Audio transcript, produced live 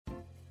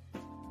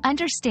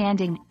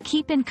Understanding,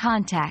 keep in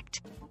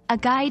contact. A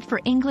guide for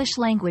English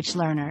language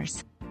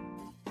learners.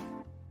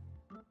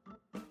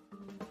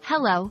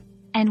 Hello,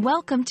 and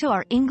welcome to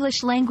our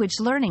English language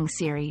learning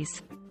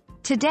series.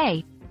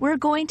 Today, we're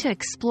going to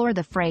explore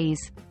the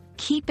phrase,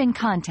 keep in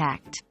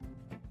contact.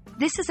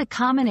 This is a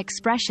common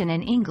expression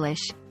in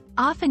English,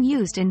 often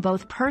used in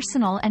both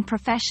personal and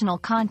professional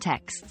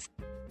contexts.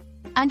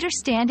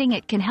 Understanding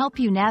it can help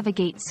you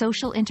navigate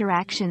social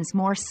interactions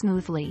more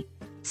smoothly.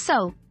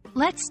 So,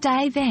 let's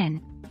dive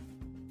in.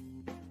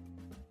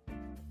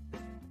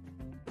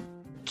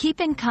 Keep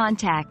in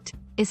contact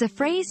is a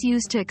phrase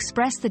used to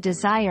express the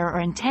desire or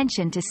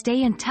intention to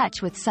stay in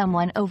touch with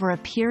someone over a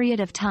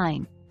period of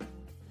time.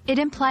 It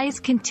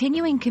implies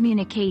continuing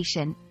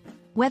communication,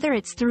 whether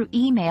it's through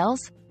emails,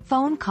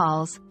 phone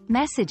calls,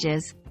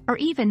 messages, or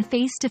even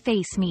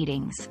face-to-face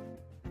meetings.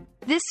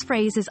 This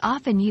phrase is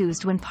often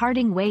used when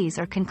parting ways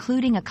or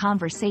concluding a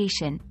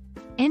conversation,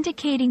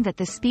 indicating that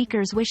the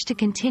speakers wish to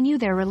continue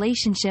their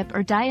relationship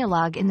or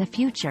dialogue in the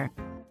future.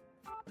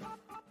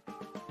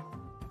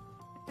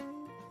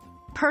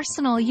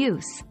 Personal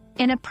use.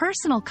 In a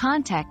personal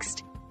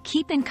context,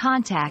 keep in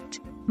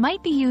contact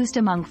might be used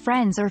among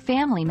friends or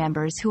family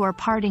members who are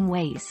parting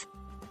ways.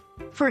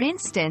 For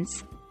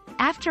instance,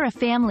 after a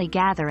family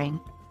gathering,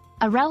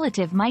 a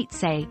relative might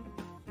say,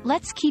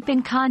 "Let's keep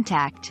in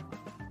contact,"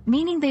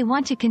 meaning they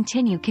want to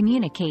continue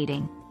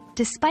communicating,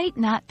 despite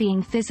not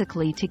being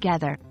physically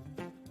together.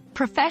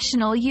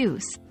 Professional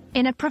use.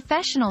 In a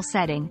professional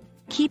setting,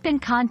 keep in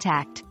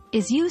contact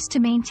is used to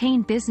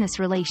maintain business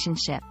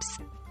relationships.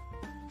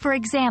 For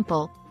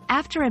example,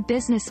 after a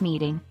business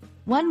meeting,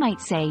 one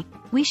might say,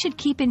 "We should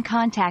keep in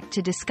contact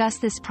to discuss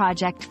this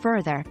project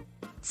further,"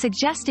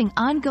 suggesting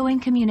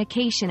ongoing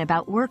communication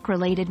about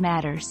work-related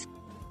matters.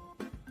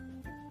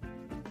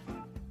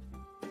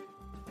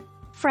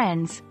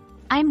 Friends.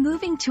 I'm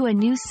moving to a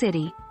new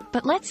city,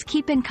 but let's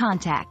keep in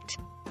contact.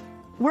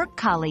 Work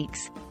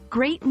colleagues.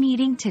 Great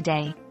meeting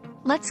today.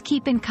 Let's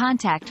keep in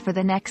contact for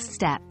the next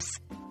steps.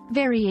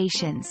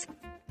 Variations.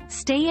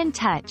 Stay in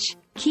touch.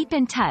 Keep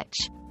in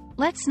touch.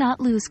 Let's not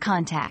lose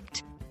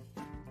contact.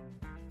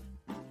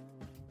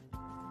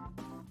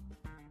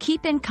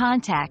 Keep in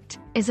contact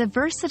is a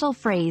versatile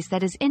phrase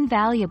that is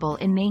invaluable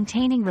in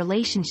maintaining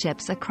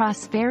relationships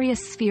across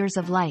various spheres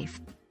of life.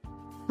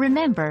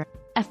 Remember,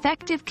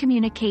 effective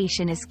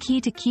communication is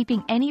key to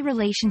keeping any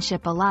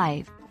relationship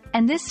alive,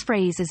 and this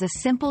phrase is a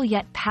simple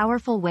yet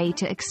powerful way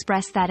to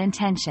express that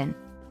intention.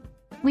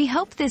 We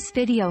hope this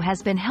video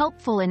has been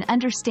helpful in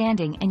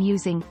understanding and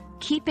using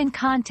keep in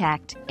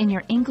contact in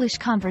your English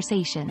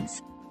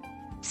conversations.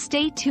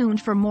 Stay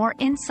tuned for more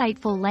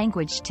insightful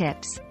language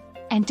tips,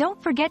 and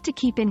don't forget to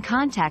keep in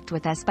contact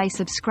with us by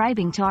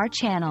subscribing to our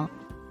channel.